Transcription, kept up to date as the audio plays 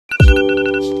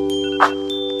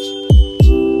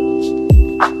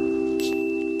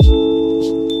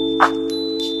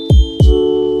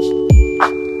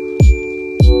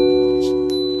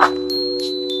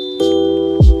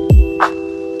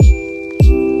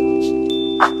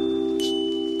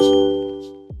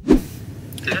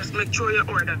sure you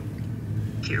order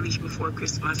it reach before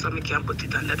Christmas so we can put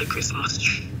it under the Christmas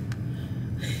tree.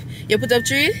 You put up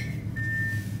tree?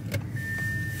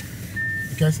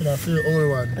 You can see that for your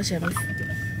old one. Oh, shit.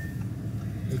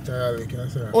 Literally, can I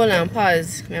say that? Hold on,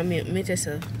 pause. Mute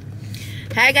yourself.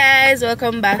 Hi guys,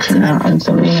 welcome back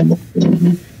to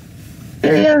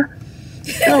Yeah.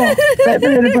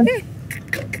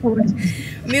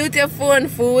 Mute your phone,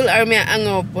 fool, or me hang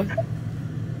up.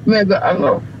 Me go hang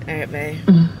up. Alright, bye.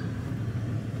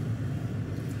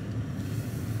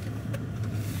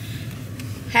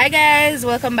 Hi guys,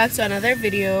 welcome back to another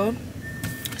video.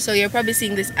 So you're probably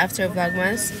seeing this after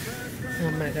Vlogmas.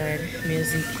 Oh my god,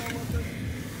 music.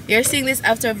 You're seeing this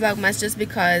after Vlogmas just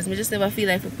because we just never feel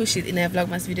like we push it in our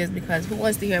Vlogmas videos, because who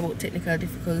wants to hear about technical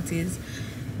difficulties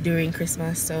during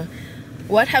Christmas? So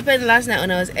what happened last night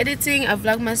when I was editing a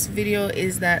Vlogmas video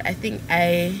is that I think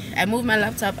I moved my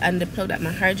laptop, and the plug that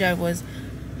my hard drive was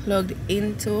plugged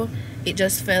into, it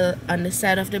just fell on the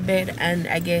side of the bed, and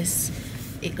I guess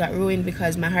it got ruined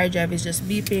because my hard drive is just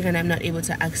beeping and I'm not able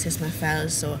to access my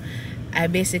files. So I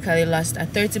basically lost a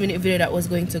 30-minute video that was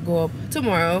going to go up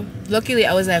tomorrow. Luckily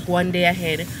I was like one day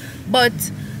ahead, but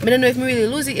I don't know if we really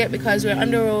lose it yet because we're on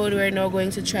the road. We're now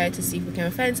going to try to see if we can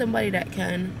find somebody that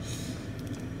can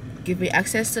give me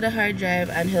access to the hard drive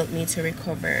and help me to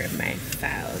recover my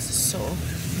files. So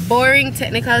boring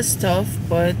technical stuff,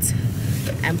 but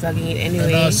I'm plugging it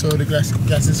anyway. And also the gas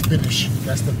is finished.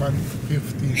 Gas the pan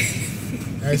 15.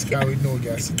 Nice car with no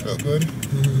gas. Oh, good.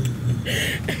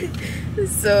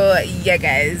 So yeah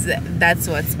guys, that's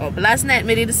what's up. Last night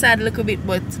made it sad a little bit,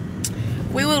 but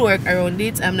we will work around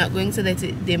it. I'm not going to let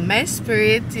it dim my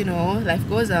spirit, you know. Life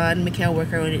goes on. We can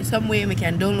work around it some way. We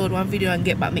can download one video and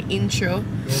get back my intro.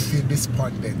 Don't feel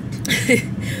despondent.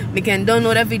 We can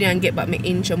download a video and get back my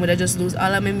intro. I'm gonna just lose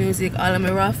all of my music, all of my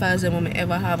raw files that I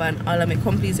ever have, and all of my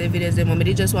completed videos that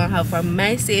I just want to have for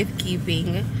my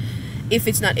safekeeping. If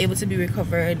it's not able to be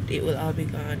recovered, it will all be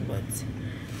gone. But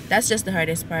that's just the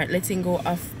hardest part, letting go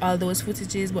of all those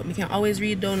footages. But we can always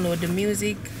re-download the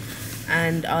music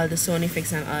and all the sound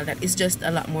effects and all that. It's just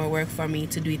a lot more work for me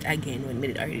to do it again when we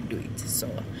did already do it. So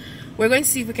we're going to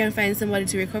see if we can find somebody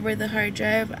to recover the hard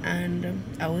drive, and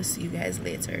I will see you guys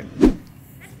later.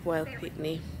 Well,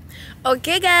 Whitney.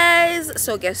 Okay guys,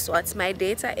 so guess what? My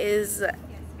data is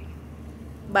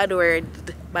bad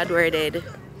worded.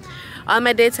 All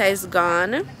my data is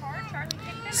gone,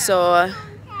 so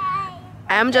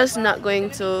I'm just not going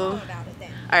to.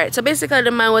 Alright, so basically the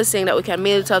man was saying that we can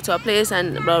mail it out to a place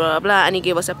and blah blah blah, and he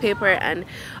gave us a paper, and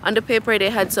on the paper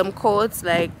they had some codes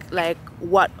like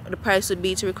what the price would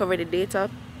be to recover the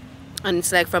data, and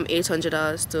it's like from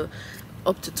 $800 to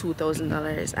up to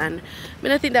 $2,000. And I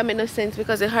mean, I think that made no sense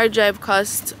because the hard drive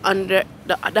cost under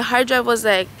the hard drive was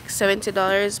like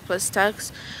 $70 plus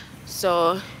tax,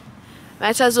 so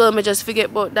might as well me just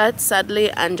forget about that sadly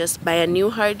and just buy a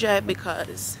new hard drive,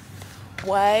 because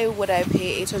why would I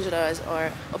pay $800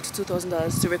 or up to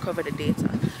 $2,000 to recover the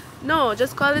data? No,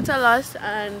 just call it a loss,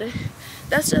 and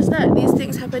that's just that. These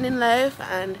things happen in life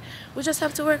and we just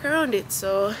have to work around it.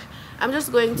 So I'm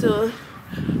just going to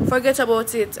forget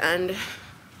about it and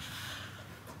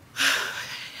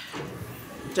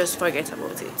just forget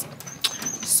about it.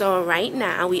 So right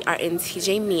now we are in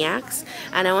TJ Maxx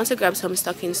and I want to grab some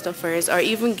stocking stuffers or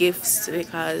even gifts,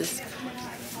 because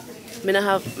me not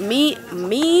have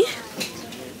me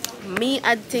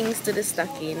add things to the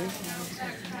stocking,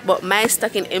 but my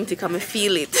stocking empty because I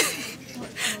feel it.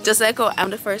 Just like how I'm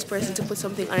the first person to put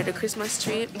something under the Christmas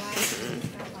tree.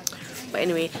 But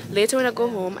anyway, later when I go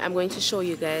home, I'm going to show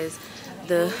you guys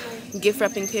the gift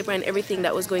wrapping paper and everything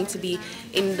that was going to be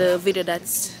in the video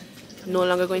that's no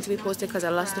longer going to be posted because I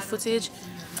lost the footage.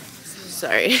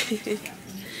 Sorry.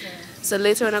 So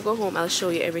later when I go home, I'll show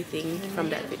you everything from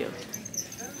that video.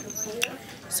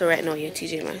 So right now, yeah,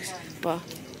 TJ Maxx. Wow.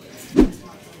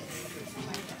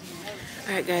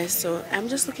 Alright guys, so I'm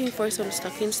just looking for some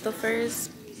stocking stuffers,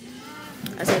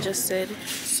 as I just said.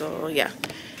 So yeah,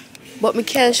 but me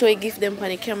can't show you gift them on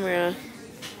the camera.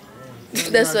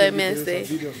 That's what I meant to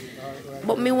say.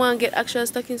 But me want to get actual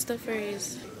stocking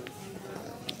stuffers.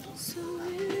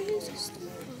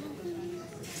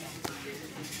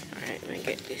 Alright, let me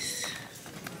get this.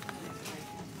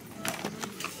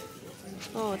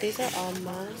 Oh, these are all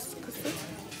masks.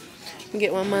 Let me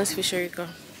get one mask for Sharika.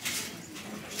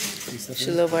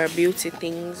 She love our beauty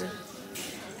things.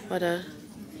 What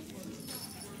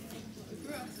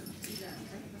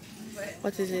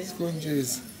is it?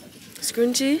 Scrunchies.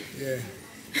 Scrunchie? Yeah.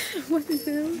 What is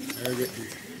it? I get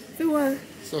it. For what?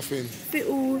 Stuffing. For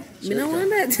who? Me don't want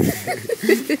that.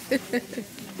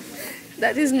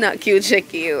 That is not cute,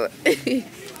 check you. The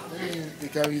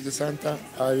can use the Santa,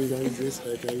 or you can use this,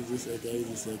 or you can use this, or you can use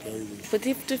this, or you can use this. But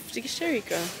if the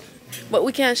Sharika. But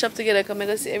we can't shop together because I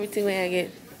go see everything when I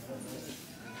get.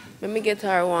 Let me get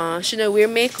her one. She know wear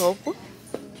makeup.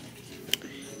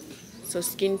 So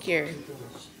skincare.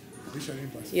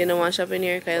 You don't want to shop in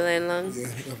here because you line long?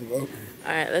 Yeah,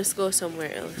 alright, let's go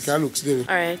somewhere else. You can look still.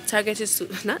 Alright, Target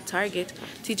is not Target.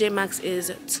 TJ Maxx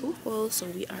is too full, so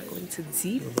we are going to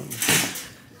deep.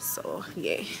 So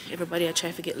yeah, everybody I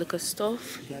try to get look of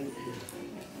stuff.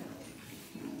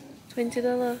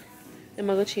 $20. Am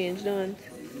I gonna change don't?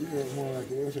 Yeah, more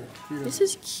like it. This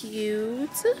is cute.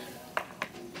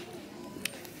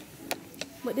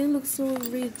 But they look so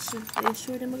rich. Are you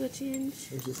sure them are gonna change?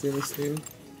 Is it still still?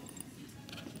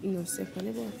 No, step on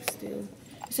the box still.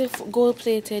 You say gold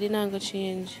plated, it's not gonna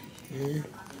change. Yeah.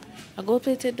 A gold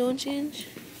plated don't change?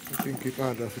 I think it's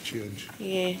harder for change.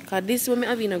 Yeah, because this one I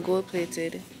have in a gold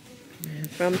plated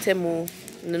from Temu.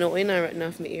 No, no, it's not right now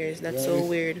for my ears. That's so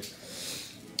weird.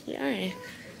 Yeah, alright.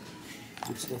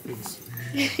 Good stuffings.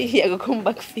 Yeah, go come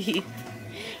back for you.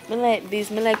 I like this.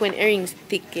 I like when earrings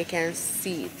thick, you can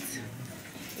see it.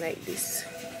 Like this.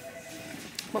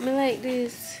 But I like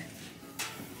this.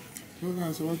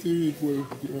 Okay, so what do you eat for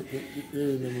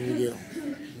earring them when you get?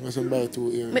 You want to buy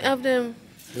 2 earrings? I have them.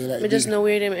 Like I just not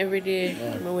wear them every day.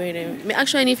 I wear them. I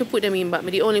actually need to put them in, but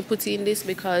I only put in this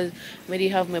because I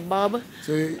have my bob.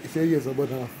 So if you use a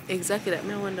button off? Exactly that.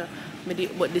 I wonder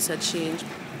but this had changed.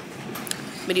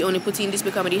 I only put in this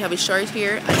because I have a short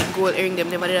hair and the gold earring them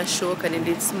never did a show and it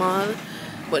did small.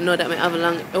 But now that I have a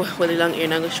long the long hair, I'm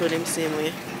going to show them same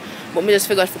way. But I just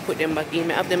forgot to put them back in.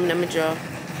 I have them in my drawer.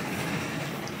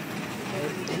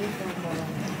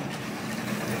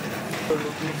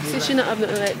 So she not have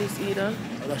nothing like this either.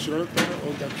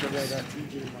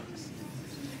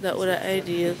 That would have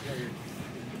ideal.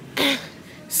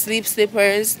 Sleep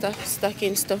slippers,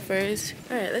 stocking stuffers.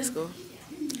 Alright, let's go.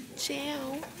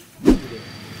 Ciao.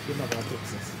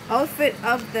 Outfit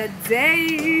of the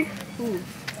day. Ooh.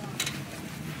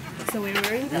 So we're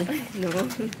wearing the no.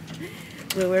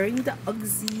 We're wearing the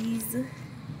Ugsies,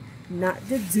 not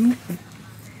the dupe.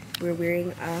 We're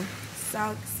wearing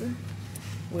socks.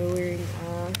 We're wearing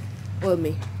well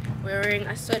me. We're wearing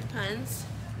a sweatpants,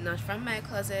 not from my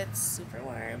closet, super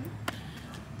warm.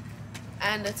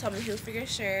 And a Tommy Hilfiger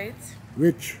shirt.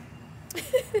 Rich.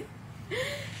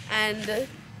 And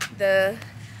the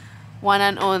one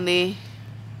and only,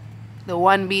 the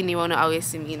one beanie you wanna always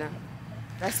see me now.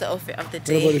 That's the outfit of the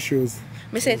day. What about the shoes?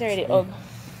 Me say it already, UGG.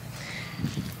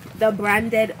 The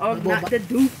branded UGG, not the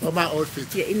dupe. What about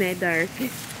outfit? Yeah, in the dark.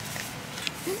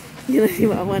 You know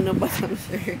what I want no bottom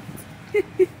shirt.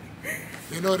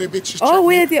 You know the bitches. Oh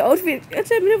wait, the outfit.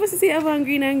 Actually, I never see Evan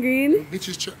green and green. The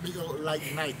bitches check me out like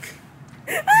Nike.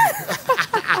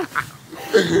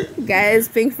 Guys,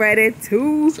 Pink Friday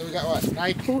 2. So we got what?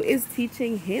 Nike. Who is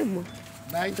teaching him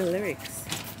Nike. the lyrics?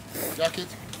 Jacket,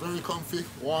 very comfy,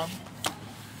 warm.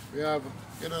 We have,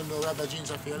 you know, no rubber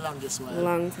jeans for the longest while.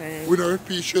 Long time. We don't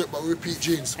repeat shirt, but we repeat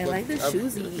jeans. I like the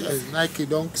shoes. Nike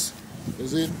Dunks.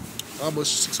 Is in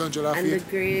almost 600 off And here. the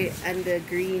grey and the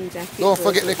green jacket. Don't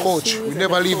forget the coach. We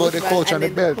never leave out the coach and the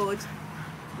belt.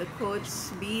 The coach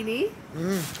beanie.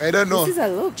 I don't know. This is a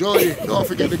look. Joey, don't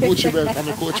forget the Gucci belt and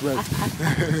the coach belt.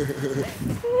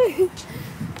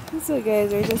 So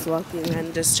guys, we're just walking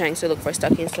and just trying to look for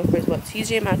stocking stuffers, but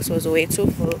TJ Maxx was way too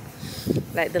full.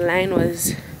 Like the line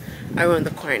was around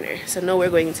the corner. So now we're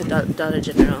going to Dollar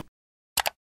General.